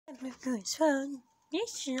my phone phone. You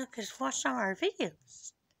should just watch some of our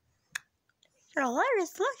videos. You're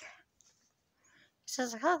hilarious, look. It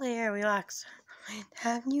says, how the air relax.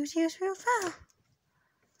 Have news use real phone.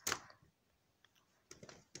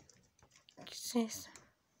 It says,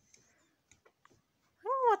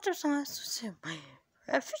 what there's someone else to say? My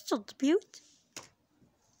official debut.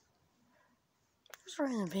 Who's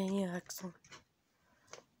writing a video, excellent.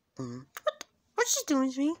 What's she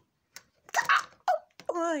doing to me?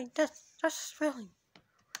 Oh, wait, that's really.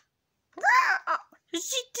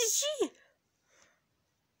 Did she?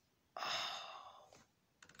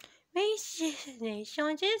 Maybe she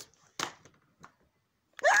challenges.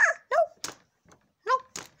 No!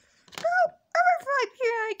 I'm right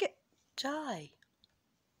here, I get die.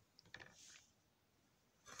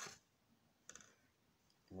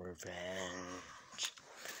 Revenge.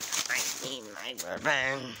 I need my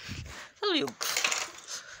revenge. Oh, you.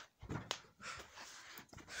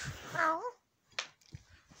 Ow.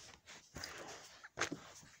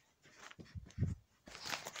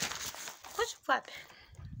 What's a weapon?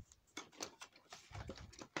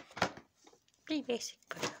 Pretty basic,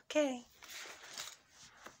 but okay.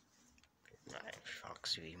 That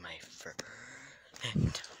shocks me, my friend.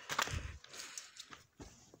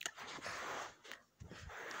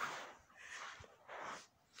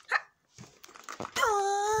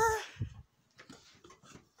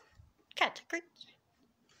 Category.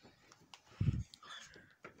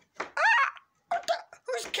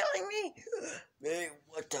 Who's killing me? Hey,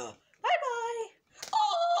 what the? Bye-bye.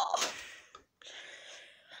 Oh!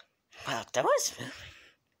 Well, that was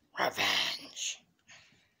revenge.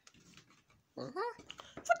 What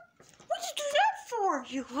did you do that for?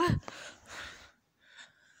 You? What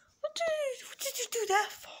did you do that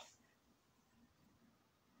for?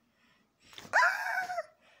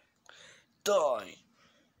 Die.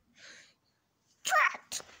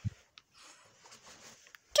 Trapped.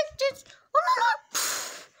 Take this. Oh, no.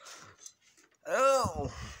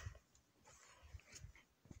 Oh.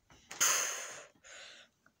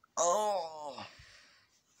 Oh.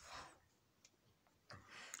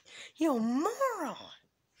 You moron.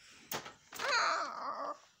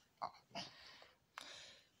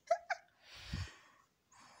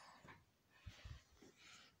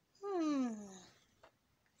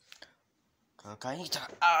 Kakaita.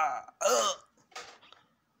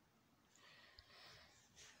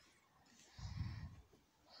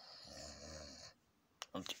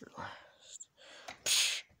 Until last.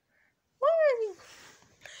 What are you?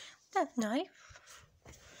 That knife?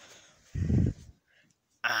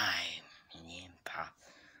 I'm an impa.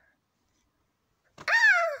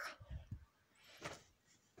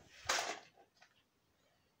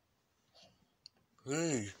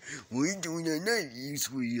 Hey, we're doing a knife use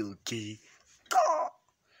for you, okay?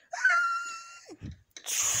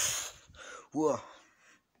 Whoa.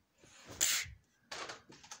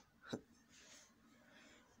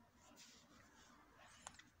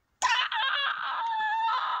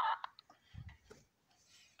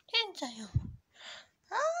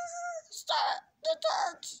 Start the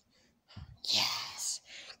darts. Yes,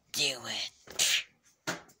 do it.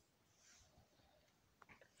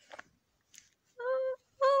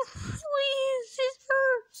 Oh, please, it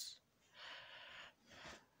hurts.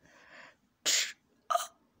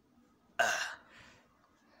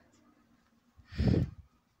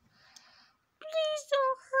 Please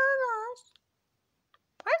don't hurt us.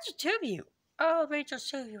 Where's the two of you? Oh, Rachel,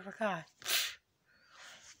 so you forgot.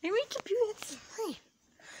 Maybe the beauty free.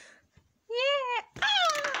 Yeah.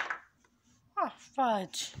 Oh,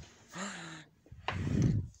 fudge.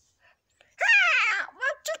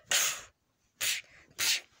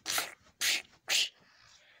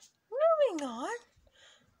 Moving on.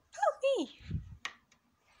 Help me.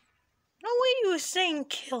 No way you were saying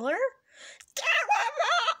killer.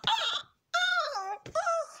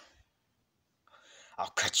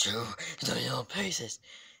 I'll cut you into little pieces.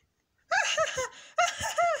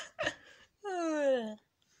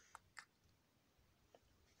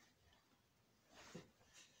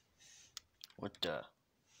 What the?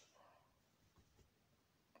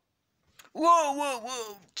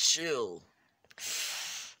 Whoa, chill.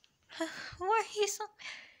 Why are you so... I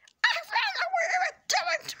found out what you were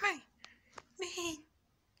doing to me. Man,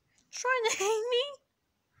 trying to hang me?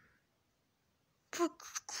 For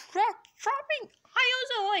dropping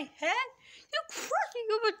ions on my head? You crushing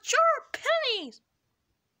you with a jar of pennies.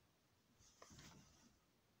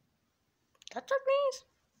 That's what it means?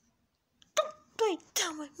 Don't play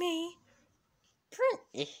dumb with me. Brent,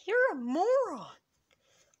 you're a moron.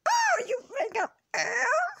 Oh, you think I'm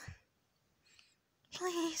ill?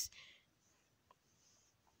 Please.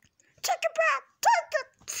 Take it back. Take it.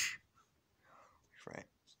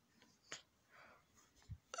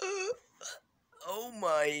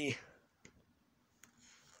 my.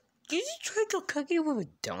 Did you try to cookie with a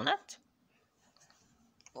donut?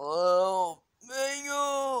 Oh,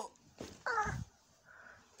 mango.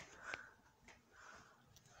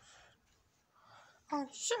 I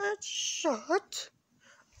said shut.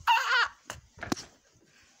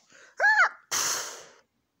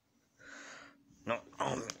 No.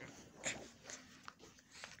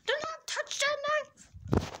 Do not touch that knife.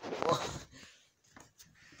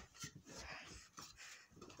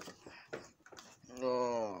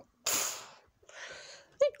 No.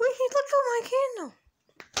 Wait, look at my candle.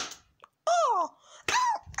 Oh!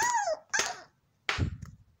 Ow!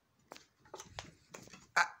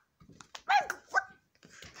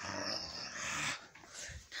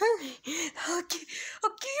 Honey, I'll give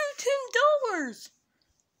you $10.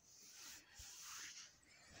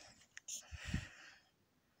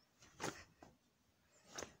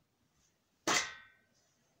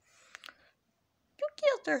 You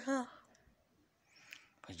killed her, huh?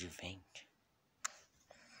 What'd you think?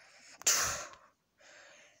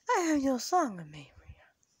 I have your song in me.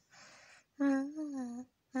 Feel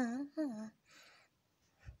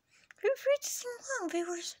free to sing along,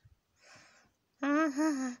 viewers.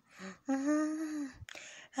 I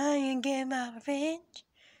can get my revenge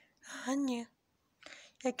on you.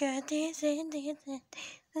 You're gonna dance and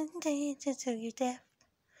till you're deaf.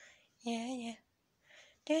 Yeah.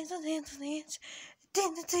 Dance till you're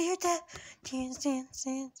deaf. Dance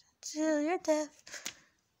till you're deaf.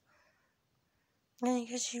 And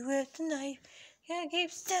because you with the knife, gonna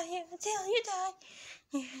keep stalling you until you die.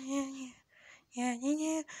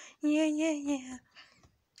 Yeah.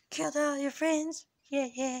 Killed all your friends. Yeah.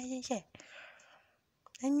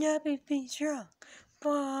 And you'll be strong.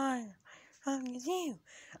 Boy, I'm with you.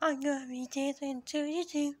 I'm gonna be dancing until you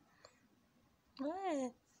do.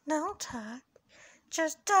 What? No time.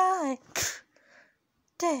 Just die.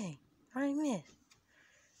 Dang, I missed.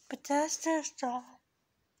 But that's just all.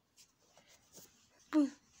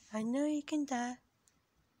 I know you can die.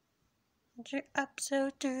 You're up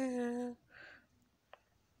so true.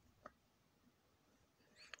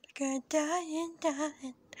 You're gonna die and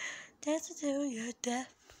dance until you're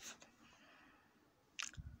deaf.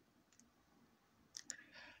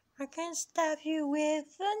 I can stab you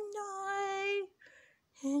with a knife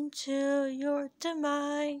until your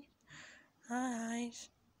demise.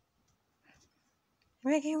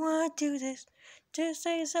 Make you wanna do this, just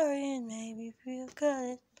say sorry and maybe feel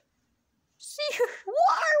good. See,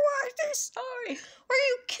 why was this sorry? Why are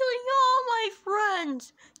you killing all my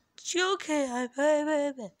friends? It's okay,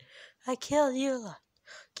 I killed you a lot.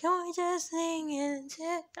 Can we just sing it?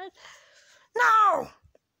 No!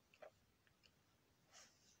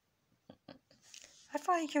 I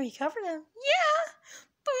thought you could recover them. Yeah!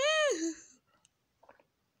 Boo!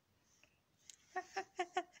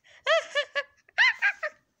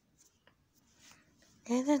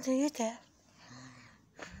 And then you're deaf.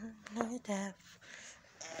 No, you're deaf.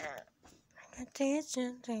 I'm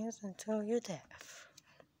dancing until you're deaf.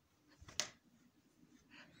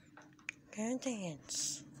 Gonna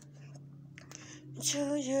dance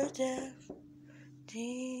until you're deaf.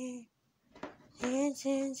 Dancing and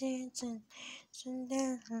dancing till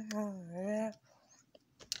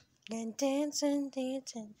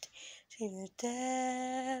you're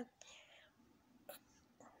deaf.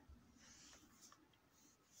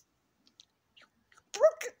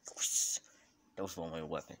 Broke it. Those were my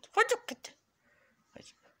weapons. What look at?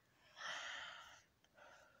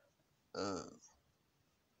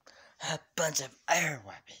 A bunch of air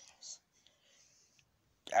weapons.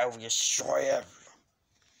 I will destroy everyone.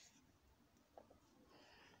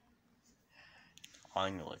 I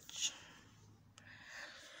know it.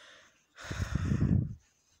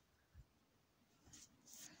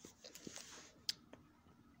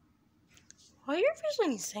 Are you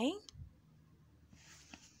really insane?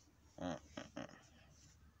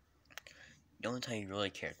 The only time you really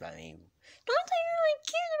cared about me. The only time you really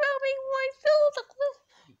cared about me when I filled the clue.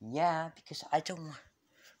 Yeah, because I don't want.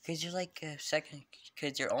 Because you're like a second.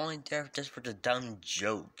 Because you're only there just for the dumb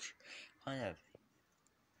joke. Kind of.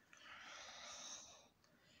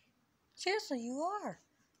 Seriously, you are.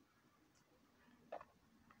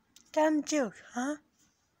 Dumb joke, huh?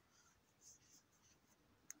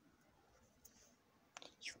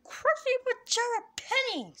 You crushed me with jar of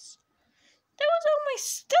pennies. That was on my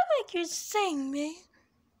stomach, you're saying, man.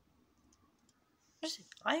 Listen,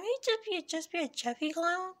 I may just be a Jeffy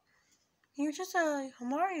clown. You're just a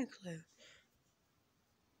Mario clown.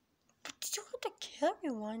 But you don't have to kill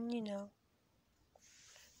everyone, you know.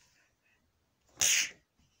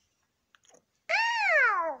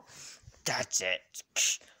 Ow! That's it.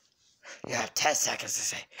 You have 10 seconds to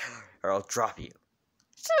say, or I'll drop you.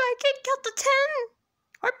 So I can count to 10?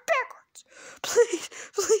 Or backwards? Please,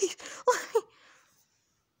 please, let me.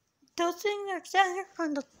 Don't sing Alexander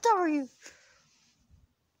from the W.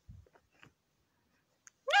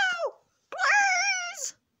 No!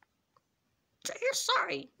 Please! Say you're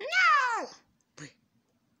sorry. No!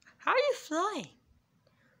 How are you flying?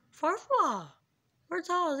 Fourth wall. We're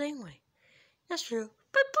tall anyway. That's true.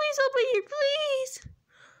 But please open here, please!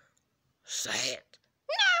 Say it.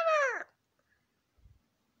 Never!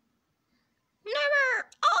 Never!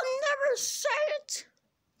 I'll never say it!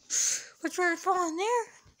 What's really falling there?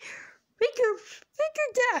 Figure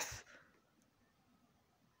death.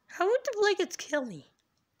 How would the blankets kill me?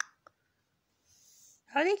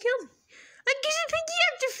 How they kill me? I guess it's the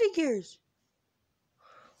active figures.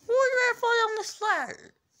 Or did I fall down the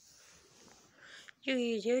slide? You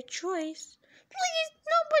use your choice. Please,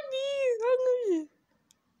 nobody here. I'm gonna.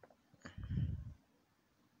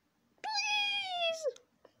 Please.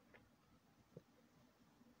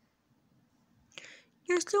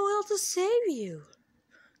 There's no one else to save you.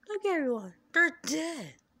 Look, everyone. They're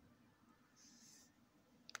dead.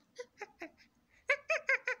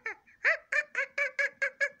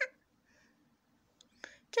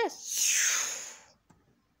 Just.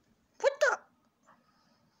 What the?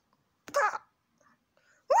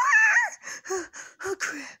 Oh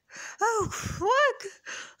crap! Oh fuck!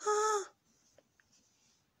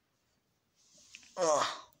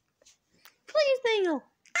 Please, Daniel.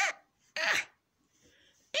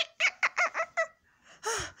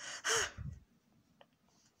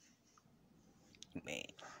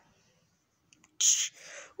 Man.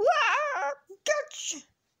 Wow! Gotcha!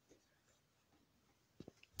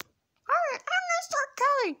 Alright, I'm gonna start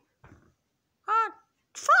counting.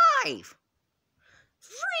 5,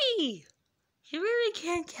 3. You really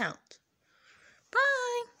can't count.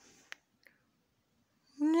 Bye.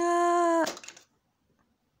 No.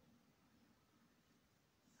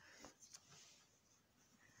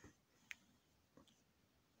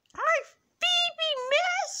 My baby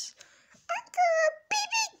miss. I'm gonna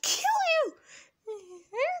baby kill you. I'm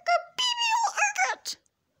gonna baby target.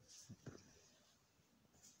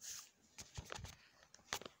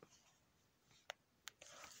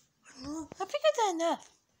 I figured that enough.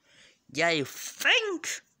 Yeah, you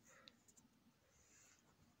think?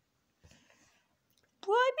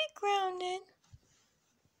 Will I be grounded?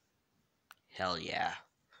 Hell yeah.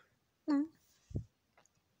 For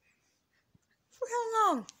how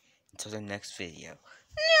long? Until the next video.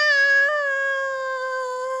 No!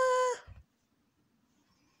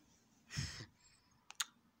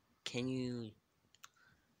 Can you...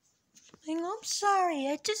 I'm sorry.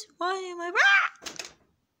 I just wanted my...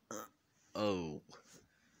 Oh.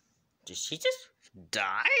 Did she just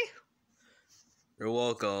die? You're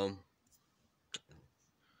welcome.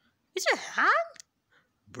 Is it hot?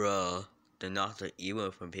 Bruh, they're not the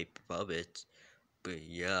evil from Paper Puppets. But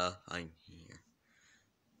yeah, I'm here.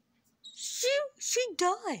 She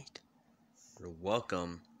died. You're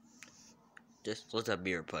welcome. Just let that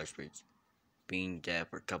be your punishment. Being dead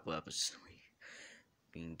for a couple episodes.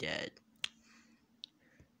 Being dead.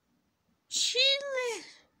 She lived.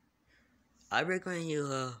 I recommend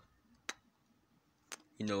you,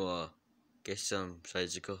 get some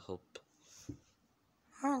physical help.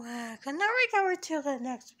 Alright, can I recover till the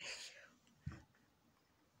next video?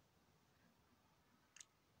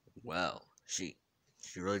 Well, she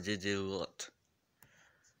really did do a lot.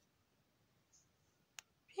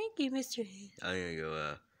 Thank you, Mr. Hayes. I'm gonna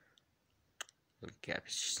go, look at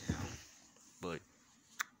cabbage now. But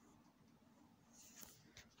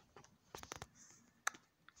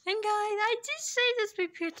And guys, I did say this will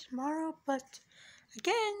appear tomorrow, but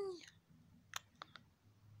again,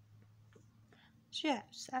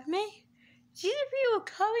 yes, I may. These will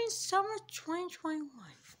coming summer 2021.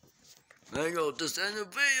 I go to end the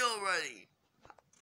video already.